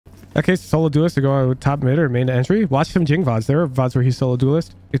Okay, solo duelist to go top mid or main entry. Watch some Jing VODs. There are VODs where he's solo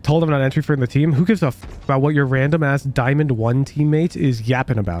duelist. It told him not entry for in the team. Who gives a f about what your random ass Diamond 1 teammate is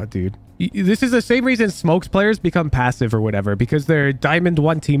yapping about, dude? This is the same reason Smokes players become passive or whatever, because their Diamond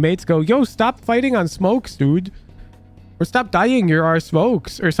 1 teammates go, yo, stop fighting on Smokes, dude. Or stop dying, you're our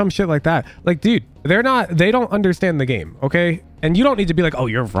Smokes, or some shit like that. Like, dude, they don't understand the game, okay? And you don't need to be like, oh,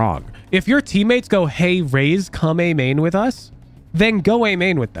 you're wrong. If your teammates go, hey, RAZE, come A main with us, then go A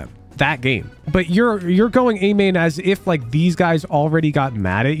main with them. That game. But you're going A main as if like these guys already got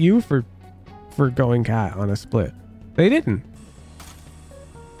mad at you for going cat on a split. They didn't.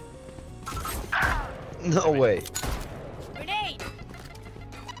 No way. Grenade.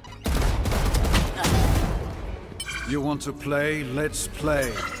 You want to play? Let's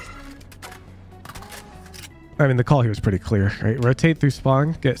play. I mean, the call here is pretty clear, right? Rotate through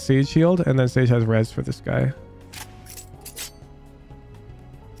spawn, get Sage shield, and then Sage has res for this guy.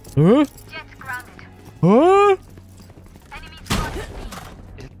 Huh? Huh?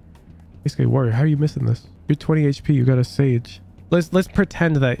 Basically, Warrior, how are you missing this? You're 20 HP, you got a Sage. Let's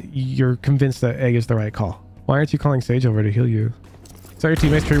pretend that you're convinced that A is the right call. Why aren't you calling Sage over to heal you? So your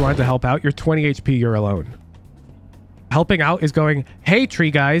teammates Tree wanted to help out. You're 20 HP, you're alone. Helping out is going, hey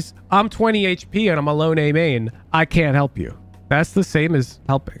Tree guys, I'm 20 HP and I'm alone A main. I can't help you. That's the same as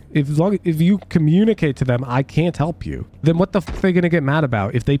helping. If you communicate to them, I can't help you, then what the f are they gonna get mad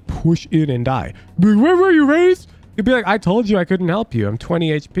about if they push in and die? Where were you, RAZE? You'd be like, I told you I couldn't help you. I'm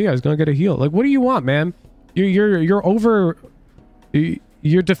 20 HP. I was gonna get a heal. Like, what do you want, man?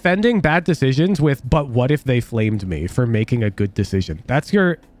 You're defending bad decisions with, but what if they flamed me for making a good decision? That's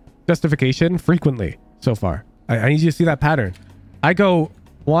your justification frequently so far. I need you to see that pattern. I go,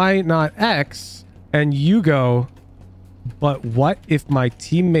 why not X? And you go, but what if my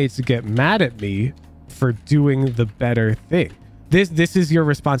teammates get mad at me for doing the better thing? This is your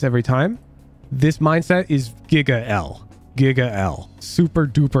response every time. This mindset is Giga L. Giga L. Super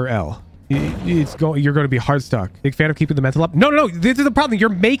duper L. You're going to be hard stuck. Big fan of keeping the mental up. No. This is the problem. You're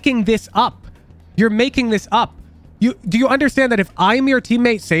making this up. You're making this up. Do you understand that if I'm your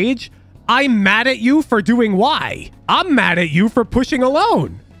teammate Sage, I'm mad at you for doing Y? I'm mad at you for pushing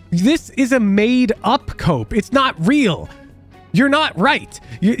alone. This is a made up cope. It's not real. You're not right.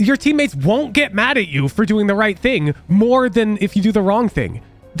 Your teammates won't get mad at you for doing the right thing more than if you do the wrong thing.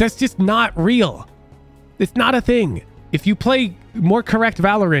 That's just not real. It's not a thing. If you play more correct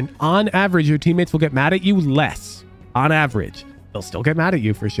Valorant, on average, your teammates will get mad at you less. On average. They'll still get mad at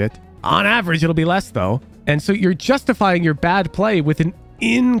you for shit. On average, it'll be less though. And so you're justifying your bad play with an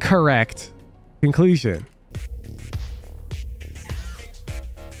incorrect conclusion.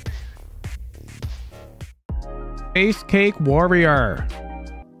 Face Cake Warrior.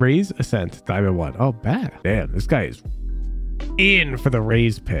 RAZE Ascent Diamond 1. Oh, bad. Damn, this guy is in for the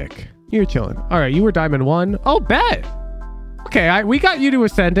RAZE pick. You're chilling. All right, you were Diamond 1. Oh, bet. Okay, we got you to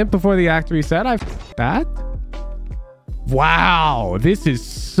Ascendant before the act reset. That. Wow, this is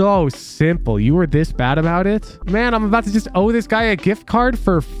so simple. You were this bad about it? Man, I'm about to just owe this guy a gift card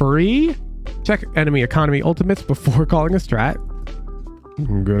for free? Check enemy economy ultimates before calling a strat.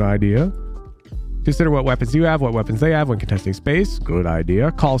 Good idea. Consider what weapons you have, what weapons they have when contesting space. Good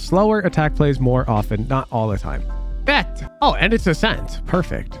idea. Call slower, attack plays more often, not all the time. Bet. Oh, and it's Ascent.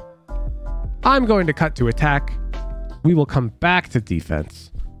 Perfect. I'm going to cut to attack. We will come back to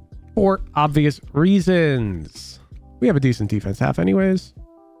defense for obvious reasons. We have a decent defense half anyways.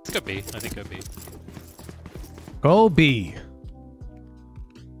 Could be. I think could be. Go B.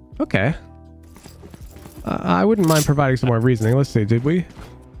 Okay. I wouldn't mind providing some more reasoning. Let's see, did we?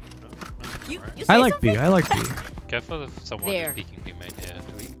 I like B. I like B. Careful if someone is peeking B main here.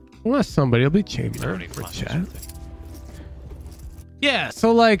 Unless somebody will be chamber for chat. Yeah,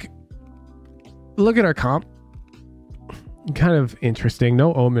 so like, look at our comp. Kind of interesting.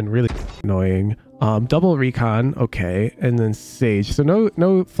 No Omen, really annoying. Double Recon, okay, and then Sage. So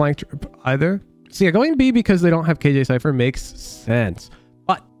no flank trip either. So yeah, going B because they don't have KJ Cypher makes sense.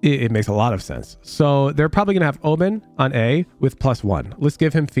 But it makes a lot of sense. So they're probably going to have Omen on A with +1. Let's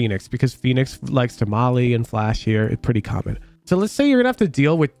give him Phoenix because Phoenix likes to molly and flash here. It's pretty common. So let's say you're going to have to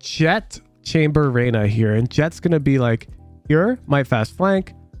deal with Jett, Chamber, Reyna here. And Jett's going to be like, here, might fast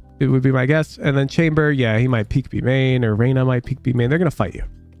flank. It would be my guess. And then Chamber, yeah, he might peek B main or Reyna might peek B main. They're going to fight you.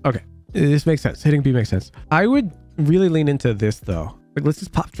 Okay. This makes sense. Hitting B makes sense. I would really lean into this though. Like, let's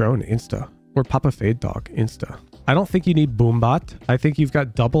just pop drone insta or pop a fade dog insta. I don't think you need Boombot. I think you've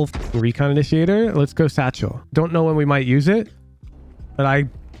got double recon initiator. Let's go satchel. Don't know when we might use it, but I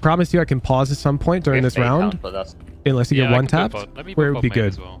promise you I can pause at some point during this round. Unless you get one tap, where it would be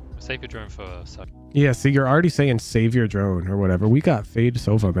good. Well. Save your drone for a sec. Yeah, see, you're already saying save your drone or whatever. We got Fade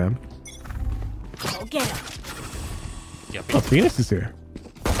Sova, man. Go get him. Yep. Oh, Phoenix is here.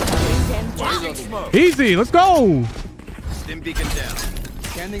 Bring them down. Smoke. Easy, let's go. Stim beacon down.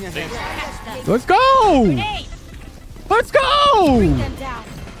 Standing ahead. Let's go. Grenade. Let's go. Bring them down.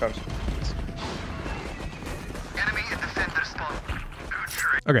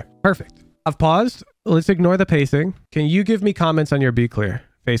 Okay, perfect. I've paused. Let's ignore the pacing. Can you give me comments on your B clear?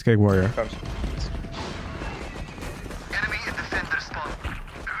 Face cake warrior.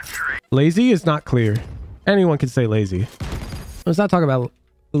 Lazy is not clear. Anyone can say lazy. Let's not talk about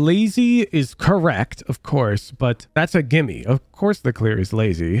lazy is correct, of course, but that's a gimme. Of course the clear is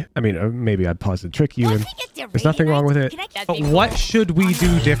lazy. I mean, maybe I'd pause to trick you and there's nothing wrong with it. But what should we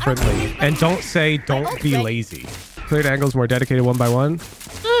do differently? And don't say don't be lazy. Cleared angles more dedicated one by one?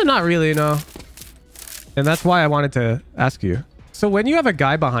 Not really, no. And that's why I wanted to ask you. So when you have a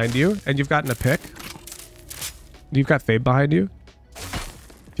guy behind you and you've gotten a pick, you've got Fade behind you.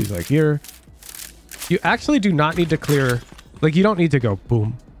 She's like here. You actually do not need to clear. Like you don't need to go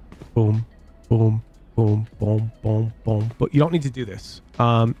boom, boom, boom, boom, boom, boom, boom. But you don't need to do this.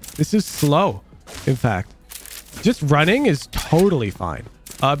 This is slow. In fact, just running is totally fine.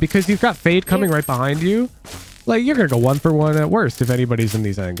 Because you've got Fade coming right behind you. Like you're gonna go 1 for 1 at worst if anybody's in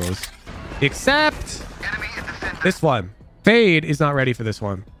these angles. Except this one. Fade is not ready for this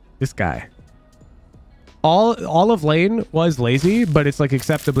one. This guy. All of lane was lazy, but it's like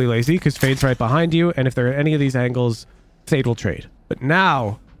acceptably lazy because Fade's right behind you. And if there are any of these angles, Fade will trade. But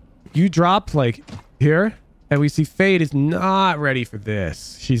now you drop like here and we see Fade is not ready for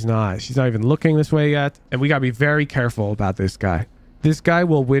this. She's not even looking this way yet. And we gotta be very careful about this guy. This guy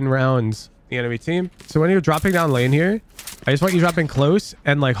will win rounds the enemy team. So when you're dropping down lane here, I just want you dropping close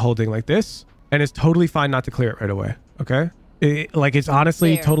and like holding like this. And it's totally fine not to clear it right away. Okay. It's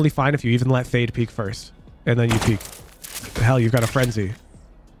honestly totally fine if you even let Fade peek first. And then you peek. Hell, you've got a frenzy.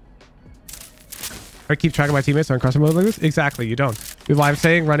 I keep track of my teammates on cross mode like this? Exactly, you don't. Why I'm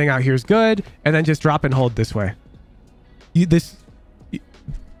saying running out here is good, and then just drop and hold this way.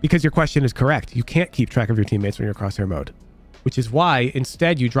 Because your question is correct. You can't keep track of your teammates when you're crosshair mode. Which is why,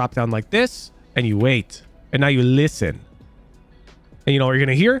 instead, you drop down like this, and you wait. And now you listen. And you know what you're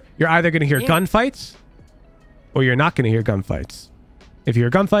going to hear? You're either going to hear gunfights, or you're not going to hear gunfights. If you hear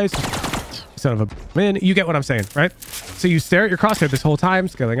gunfights, son of a man, you get what I'm saying, right? So you stare at your crosshair this whole time,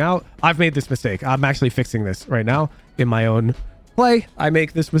 scaling out. I've made this mistake. I'm actually fixing this right now in my own play. I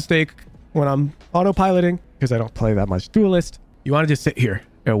make this mistake when I'm autopiloting because I don't play that much duelist. You want to just sit here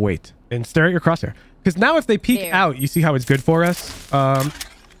and wait and stare at your crosshair. Because now if they peek out, you see how it's good for us?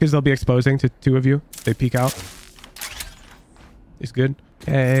 Because they'll be exposing to 2 of you. They peek out. It's good.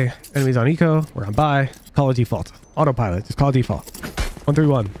 Okay, enemies on eco. We're on buy. Call a default. Autopilot. Just call a default.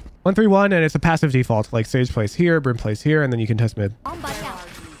 1-3-1. 1-3-1, and it's a passive default. Like Sage plays here, Brim plays here, and then you can test mid.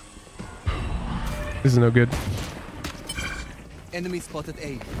 This is no good. Enemy spotted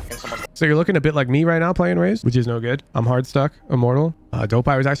A. So you're looking a bit like me right now playing RAZE, which is no good. I'm hard stuck, immortal.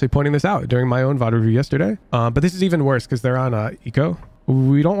 Dopeye was actually pointing this out during my own VOD review yesterday. But this is even worse because they're on eco.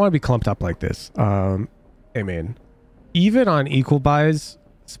 We don't want to be clumped up like this. Hey man, even on equal buys,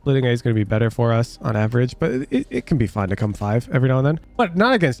 splitting A is going to be better for us on average, but it can be fun to come 5 every now and then. But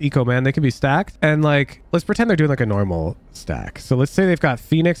not against eco, man. They can be stacked. And like, let's pretend they're doing like a normal stack. So let's say they've got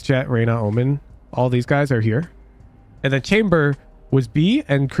Phoenix, Jet, Reyna, Omen. All these guys are here. And then Chamber was B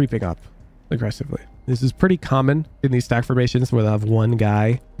and creeping up aggressively. This is pretty common in these stack formations where they'll have one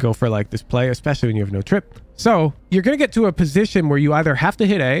guy go for like this play, especially when you have no trip. So you're going to get to a position where you either have to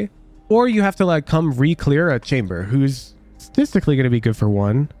hit A or you have to like come re-clear a Chamber who's statistically going to be good for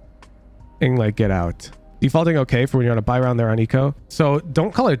 1 and like get out. Defaulting okay for when you're on a buy round there on eco. So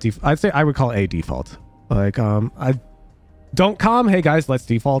don't call it default. I'd say I would call A default. Like I don't calm. Hey guys, let's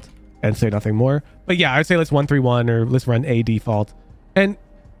default and say nothing more. But yeah, I'd say let's 1-3-1 or let's run A default. And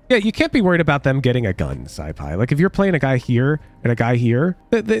yeah, you can't be worried about them getting a gun, SciPi. Like if you're playing a guy here and a guy here,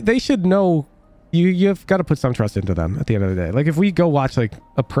 they should know you've got to put some trust into them at the end of the day. Like if we go watch like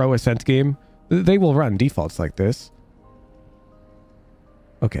a pro Ascent game, they will run defaults like this.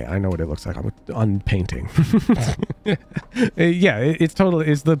 Okay, I know what it looks like on painting. Yeah, it's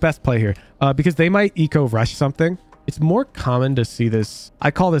the best play here because they might eco rush something. It's more common to see this.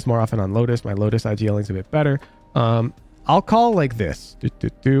 I call this more often on Lotus. My Lotus IGLing is a bit better. I'll call like this.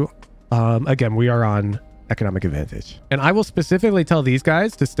 Again, we are on economic advantage. And I will specifically tell these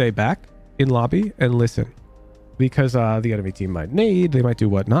guys to stay back in lobby and listen because the enemy team might nade. They might do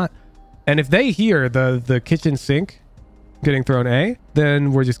whatnot. And if they hear the kitchen sink getting thrown A,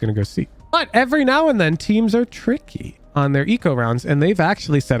 then we're just going to go C. But every now and then teams are tricky. on their eco rounds, and they've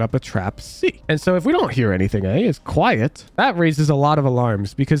actually set up a trap C. And so if we don't hear anything A, it's quiet. That raises a lot of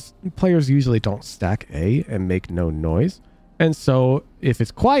alarms because players usually don't stack A and make no noise. And so if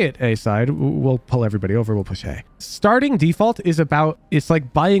it's quiet A side, we'll pull everybody over, we'll push A. Starting default is about, it's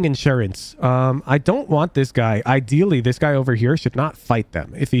like buying insurance. I don't want this guy. Ideally, this guy over here should not fight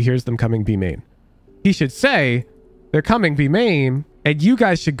them if he hears them coming B main. He should say, they're coming B main, and you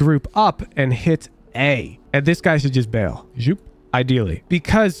guys should group up and hit A. And this guy should just bail. Zoop. Ideally.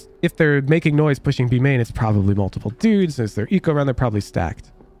 Because if they're making noise pushing B main, it's probably multiple dudes. As their eco round, they're probably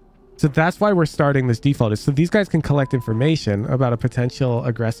stacked. So that's why we're starting this default, is so these guys can collect information about a potential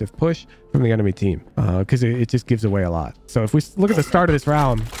aggressive push from the enemy team, because it just gives away a lot. So if we look at the start of this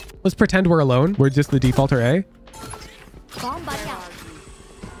round, let's pretend we're alone. We're just the defaulter A.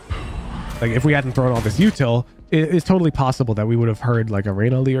 Like if we hadn't thrown all this util, it's totally possible that we would have heard like a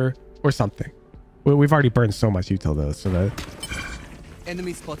Reyna leer or something. We've already burned so much util though, so that...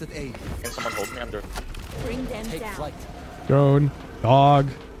 Enemy spotted A. Can someone hold me under? Bring them Take down. flight. Drone, dog.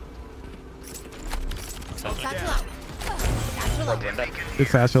 Good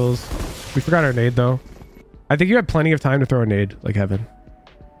satchels. We forgot our nade though. I think you had plenty of time to throw a nade, like heaven.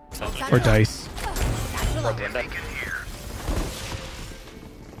 Or dice.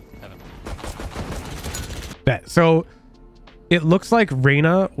 Bet. So it looks like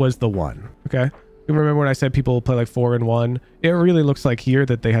Reyna was the one. Okay. You remember when I said people play like 4 and 1? It really looks like here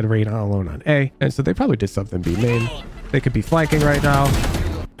that they had Reyna alone on A. And so they probably did something B main. They could be flanking right now.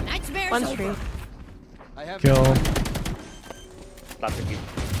 One stream. Kill. Not the key.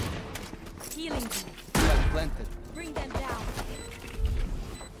 Healing. Planted. Bring them down.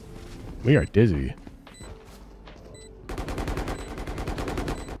 We are dizzy.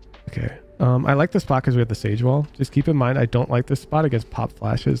 Okay. I like this spot because we have the sage wall. Just keep in mind, I don't like this spot against pop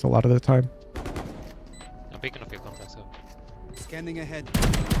flashes a lot of the time. I'm picking up your contacts up. Scanning ahead.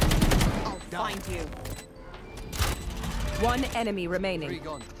 I'll find you. One enemy 3 remaining.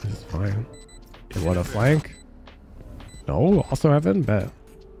 gone. This is fine. Okay, what a flank. No, also heaven? Bet.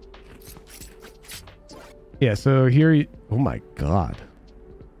 Yeah, so here... Oh my god.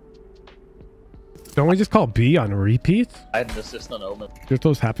 Don't we just call B on repeat? I had an assist on Omen. If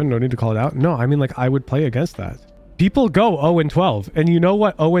those happen, no need to call it out. No, I mean, like, I would play against that. People go 0 and 12. And you know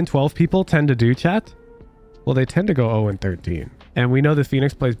what 0 and 12 people tend to do, chat? Well, they tend to go 0 and 13. And we know the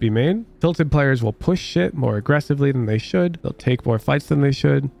Phoenix plays B main. Tilted players will push shit more aggressively than they should. They'll take more fights than they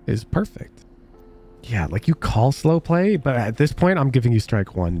should. Is perfect. Yeah, like you call slow play, but at this point, I'm giving you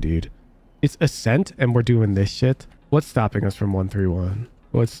strike 1, dude. It's Ascent, and we're doing this shit. What's stopping us from 1-3-1?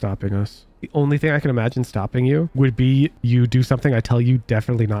 What's stopping us? The only thing I can imagine stopping you would be you do something I tell you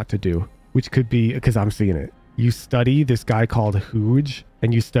definitely not to do, which could be, because I'm seeing it. You study this guy called Hooge,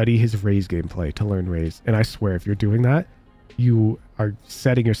 and you study his RAZE gameplay to learn RAZE. And I swear, if you're doing that, you are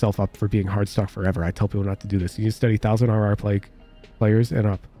setting yourself up for being hard stock forever. I tell people not to do this. You need to study 1000 RR players and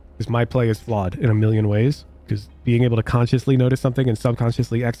up. Because my play is flawed in a million ways. Because being able to consciously notice something and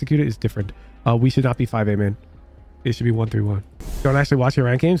subconsciously execute it is different. We should not be 5A man. It should be 1-3-1. Don't actually watch your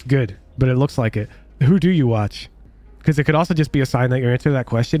rank games? Good. But it looks like it. Who do you watch? Because it could also just be a sign that your answer to that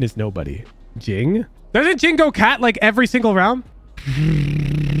question is nobody. Jing? Doesn't Jing go cat like every single round?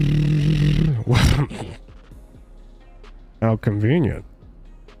 How convenient.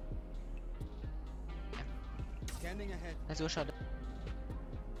 Scanning ahead. Let's go shot.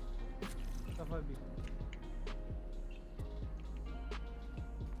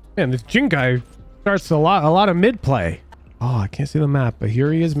 Man, this Jing guy starts a lot of mid play. Oh, I can't see the map, but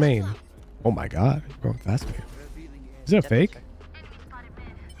here he is main. Oh my god, he's going fast man. Is it a fake?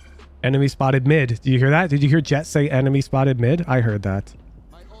 Enemy spotted mid. Did you hear that? Did you hear Jet say enemy spotted mid? I heard that.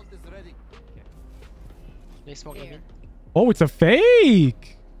 My ult is ready. They smoke again. Oh, it's a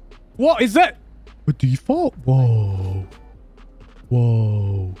fake. What is that? A default? Whoa.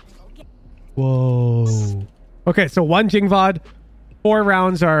 Whoa. Whoa. Okay, so 1 Jing VOD. 4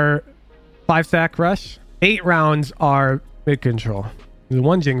 rounds are 5 stack rush. 8 rounds are mid control. There's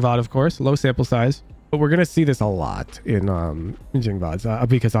 1 Jing VOD, of course, low sample size. But we're gonna see this a lot in Jing VODs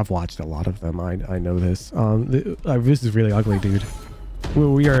because I've watched a lot of them. I know this. This is really ugly, dude.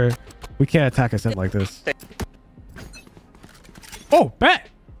 We can't attack a set like this. Oh, bet.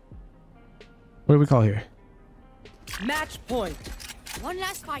 What do we call here? Match point. One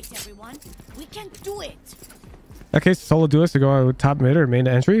last fight, everyone. We can do it. That case, solo duelist to go top mid or main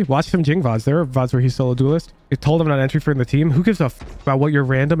to entry. Watch some Jing VODs. There are VODs where he's solo duelist. It told him not entry for in the team. Who gives a f about what your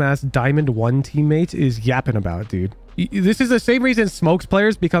random ass Diamond 1 teammate is yapping about, dude? This is the same reason Smokes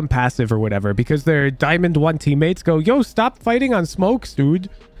players become passive or whatever, because their Diamond 1 teammates go, yo, stop fighting on Smokes, dude.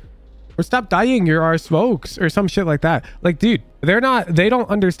 Or stop dying, you're our smokes or some shit like that. Like, dude, they don't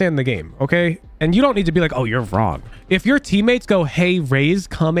understand the game, okay? And you don't need to be like, oh, you're wrong. If your teammates go, hey, Raze,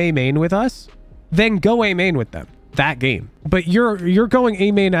 come A main with us, then go A main with them. That game. But you're going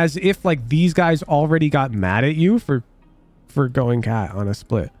A main as if like these guys already got mad at you for going cat on a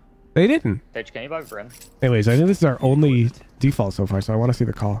split. They didn't. Sage, can you buy Bren? Anyways, I think this is our only default so far, so I want to see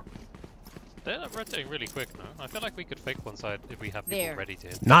the call. They're rotating really quick now. I feel like we could fake one side if we have people There. ready to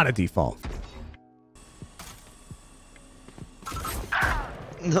hit. Not a default.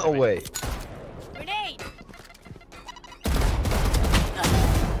 No way. Grenade!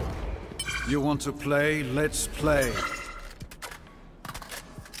 You want to play? Let's play.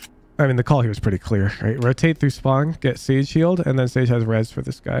 I mean, the call here is pretty clear, right? Rotate through spawn, get Sage shield, and then Sage has res for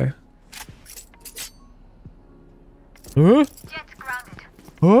this guy. Huh?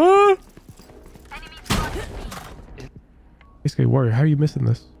 Huh? Basically, Warrior, how are you missing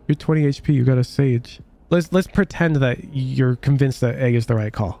this? You're 20 HP, you got a Sage. Let's pretend that you're convinced that A is the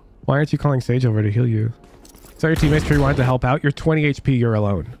right call. Why aren't you calling Sage over to heal you? So your teammates Tree wanted to help out. You're 20 HP, you're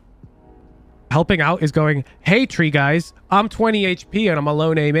alone. Helping out is going, hey, Tree guys, I'm 20 HP and I'm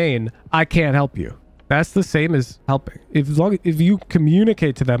alone A main. I can't help you. That's the same as helping. If you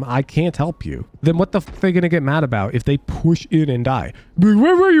communicate to them, I can't help you, then what the f are they gonna get mad about if they push in and die?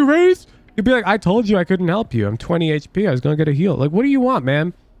 Where were you, Raze? You'd be like, I told you I couldn't help you. I'm 20 HP. I was gonna get a heal. Like, what do you want,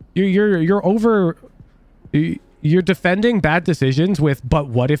 man? You're defending bad decisions with, but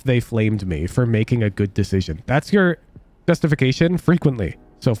what if they flamed me for making a good decision? That's your justification frequently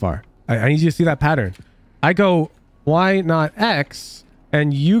so far. I need you to see that pattern. I go, why not X?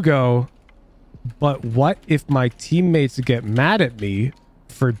 And you go, but what if my teammates get mad at me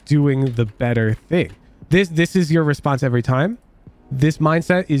for doing the better thing? This is your response every time. This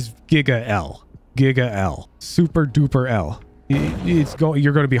mindset is Giga L. Giga L. Super duper L.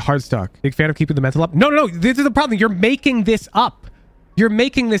 You're going to be hard stuck. Big fan of keeping the mental up. No. This is the problem. You're making this up. You're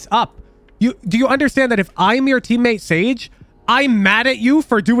making this up. Do you understand that if I'm your teammate Sage, I'm mad at you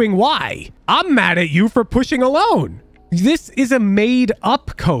for doing Y? I'm mad at you for pushing alone. This is a made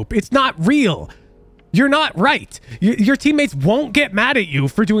up cope. It's not real. You're not right. Your teammates won't get mad at you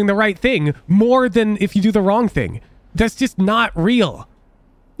for doing the right thing more than if you do the wrong thing. That's just not real.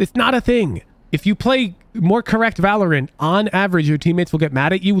 It's not a thing. If you play more correct Valorant, on average, your teammates will get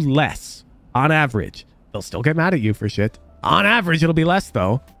mad at you less. On average. They'll still get mad at you for shit. On average, it'll be less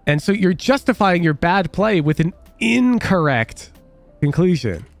though. And so you're justifying your bad play with an incorrect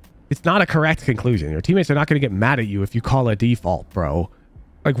conclusion. It's not a correct conclusion. Your teammates are not going to get mad at you if you call a default, bro.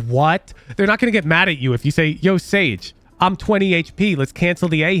 Like, what? They're not going to get mad at you if you say, yo, Sage, I'm 20 HP. Let's cancel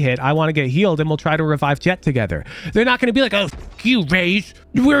the A hit. I want to get healed and we'll try to revive Jet together. They're not going to be like, oh, f you, Raze.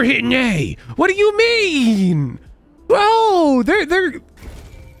 We're hitting A. What do you mean? Bro, they're...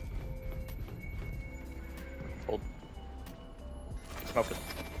 Hold. Smoke it.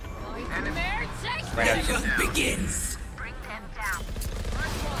 Begins. Bring them down.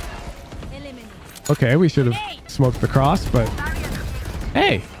 Eliminate. Okay, we should have smoked the cross, but...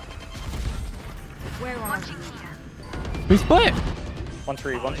 Hey, Where are you? we split.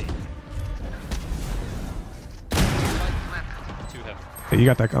 1-3, 1. Two heavy. Hey, you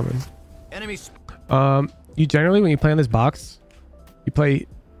got that coming. Enemies. You generally, when you play on this box, you play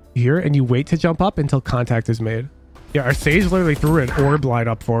here and you wait to jump up until contact is made. Yeah, our Sage literally threw an orb line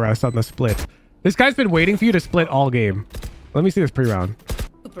up for us on the split. This guy's been waiting for you to split all game. Let me see this pre-round.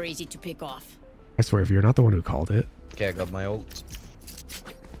 Super easy to pick off. I swear, if you're not the one who called it. Okay, I got my ult.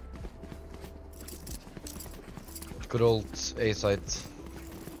 Good ult A side.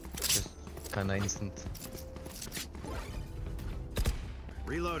 Just kinda instant.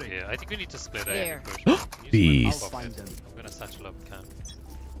 Reloading. Yeah, I think we need to split A There. and push. Beast. I'll find them. I'm gonna satchel up camp.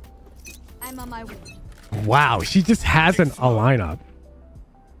 I'm on my way. Wow, she just has a lineup.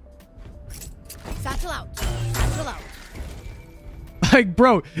 Satchel out. Satchel out. Like,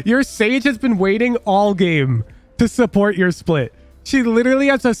 bro, your Sage has been waiting all game to support your split. She literally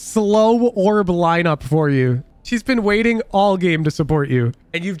has a slow orb lineup for you. She's been waiting all game to support you.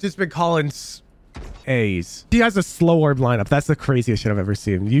 And you've just been calling A's. She has a slow orb lineup. That's the craziest shit I've ever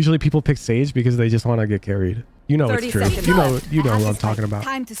seen. Usually people pick Sage because they just want to get carried. You know it's 30 true. seconds. You know what I'm talking about.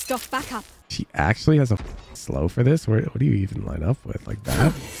 Time to stock back up. She actually has a slow for this? What do you even line up with like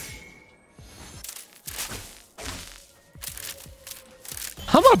that?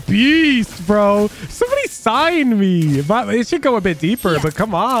 I'm a beast, bro. Somebody sign me. It should go a bit deeper, but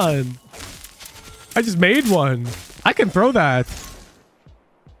come on. I just made one. I can throw that.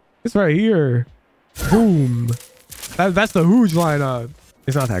 It's right here. Boom. That's the huge lineup.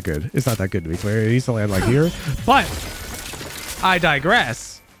 It's not that good. It's not that good, to be clear. It needs to land like here. But I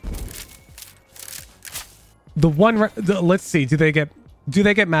digress. let's see. Do they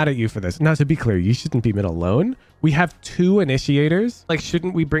get mad at you for this? Now, to be clear, you shouldn't be mid alone. We have 2 initiators. Like,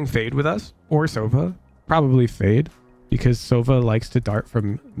 shouldn't we bring Fade with us or Sova? Probably Fade, because Sova likes to dart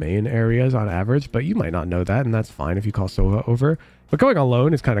from main areas on average, but you might not know that, and that's fine if you call Sova over. But going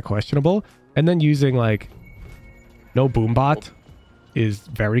alone is kind of questionable, and then using like no boombot is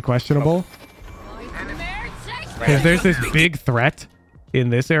very questionable. Because there's this big threat in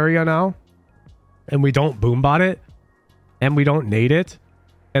this area now, and we don't boombot it, and we don't nade it,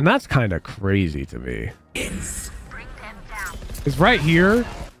 and that's kind of crazy to me. Because right here,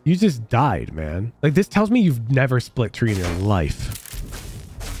 you just died, man. Like, this tells me you've never split tree in your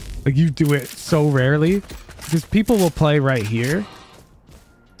life. Like, you do it so rarely. Because people will play right here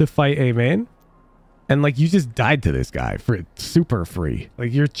to fight A main. And, like, you just died to this guy for super free.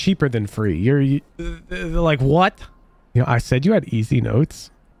 Like, you're cheaper than free. Like, what? You know, I said you had easy notes,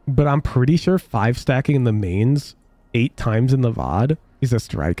 but I'm pretty sure 5 stacking in the mains 8 times in the VOD is a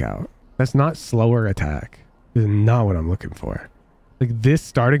strikeout. That's not slower attack. This is not what I'm looking for. Like, this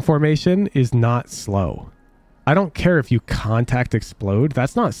starting formation is not slow. I don't care if you contact explode.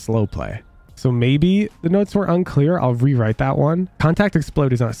 That's not slow play. So maybe the notes were unclear. I'll rewrite that one. Contact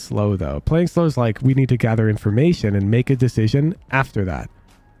explode is not slow, though. Playing slow is like, we need to gather information and make a decision after that.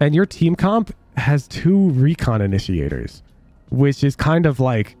 And your team comp has 2 recon initiators, which is kind of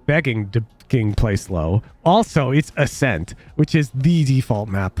like begging to play slow. Also, it's ASCENT, which is the default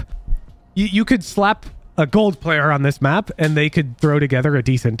map. You could slap a gold player on this map and they could throw together a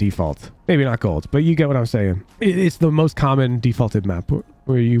decent default. Maybe not gold, but you get what I'm saying. It's the most common defaulted map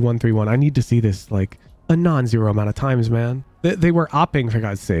where you 1-3-1. I need to see this like a non-zero amount of times, man. They were opping, for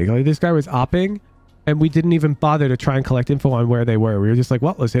God's sake. Like, this guy was opping and we didn't even bother to try and collect info on where they were. We were just like,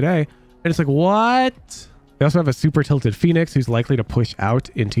 well, let's hit A. And it's like, what? They also have a super tilted Phoenix who's likely to push out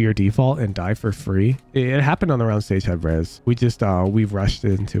into your default and die for free. It happened on the round stage had res. We just, we rushed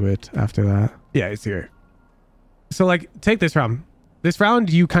into it after that. Yeah, it's here. So, like, take this round. This round,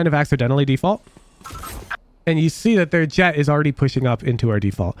 you kind of accidentally default. And you see that their jet is already pushing up into our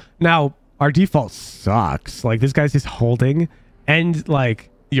default. Now, our default sucks. Like, this guy's just holding. And, like,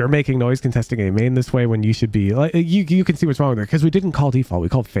 you're making noise contesting A main this way when you should be... Like, you can see what's wrong with it. Because we didn't call default. We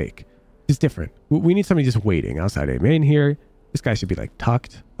called fake. It's different. We need somebody just waiting outside A main here. This guy should be, like,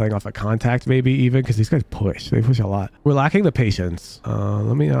 tucked. Playing off a contact, maybe, even. Because these guys push. They push a lot. We're lacking the patience.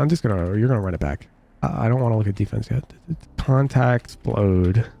 I'm just going to... You're going to run it back. I don't want to look at defense yet. Contact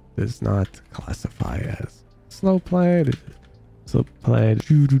explode does not classify as slow play. Slow play.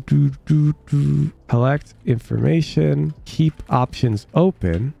 Collect information. Keep options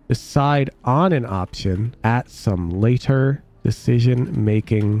open. Decide on an option at some later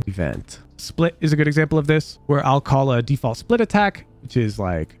decision-making event. Split is a good example of this, where I'll call a default split attack, which is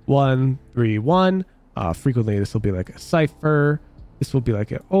like 1-3-1. Frequently, this will be like a cipher. This will be like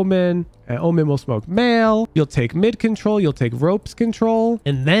an Omen. An Omen will smoke male. You'll take mid control. You'll take ropes control.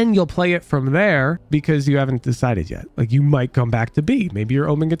 And then you'll play it from there because you haven't decided yet. Like, you might come back to B. Maybe your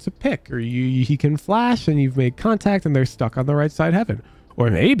Omen gets a pick, or he can flash and you've made contact and they're stuck on the right side heaven.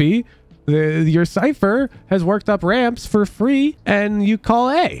 Or maybe your cipher has worked up ramps for free and you call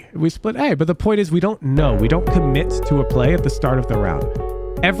A. We split A. But the point is, we don't know. We don't commit to a play at the start of the round.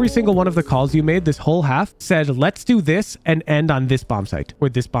 Every single one of the calls you made this whole half said, let's do this and end on this bomb site or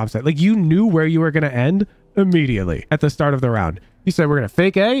this bomb site. Like, you knew where you were going to end immediately at the start of the round. You said, we're going to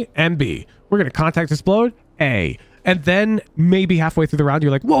fake A and B. We're going to contact explode A. And then maybe halfway through the round,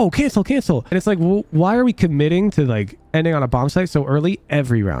 you're like, whoa, cancel. And it's like, well, why are we committing to like ending on a bomb site so early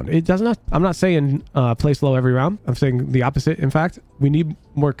every round? It doesn't, I'm not saying play slow every round. I'm saying the opposite. In fact, we need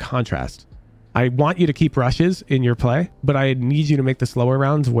more contrast. I want you to keep rushes in your play, but I need you to make the slower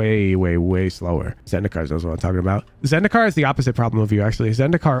rounds way, way, way slower. Zendikar knows what I'm talking about. Zendikar is the opposite problem of you, actually.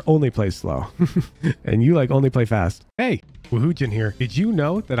 Zendikar only plays slow. And you like only play fast. Hey, Woohoojin here. Did you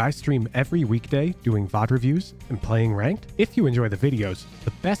know that I stream every weekday doing VOD reviews and playing ranked? If you enjoy the videos,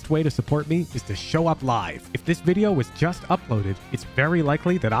 the best way to support me is to show up live. If this video was just uploaded, it's very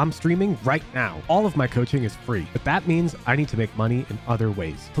likely that I'm streaming right now. All of my coaching is free, but that means I need to make money in other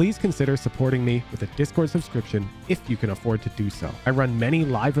ways. Please consider supporting me with a Discord subscription if you can afford to do so. I run many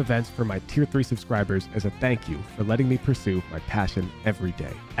live events for my tier 3 subscribers as a thank you for letting me pursue my passion every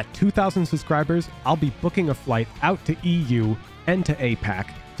day. At 2,000 subscribers, I'll be booking a flight out to EU and to APAC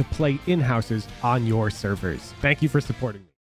to play in-houses on your servers. Thank you for supporting me.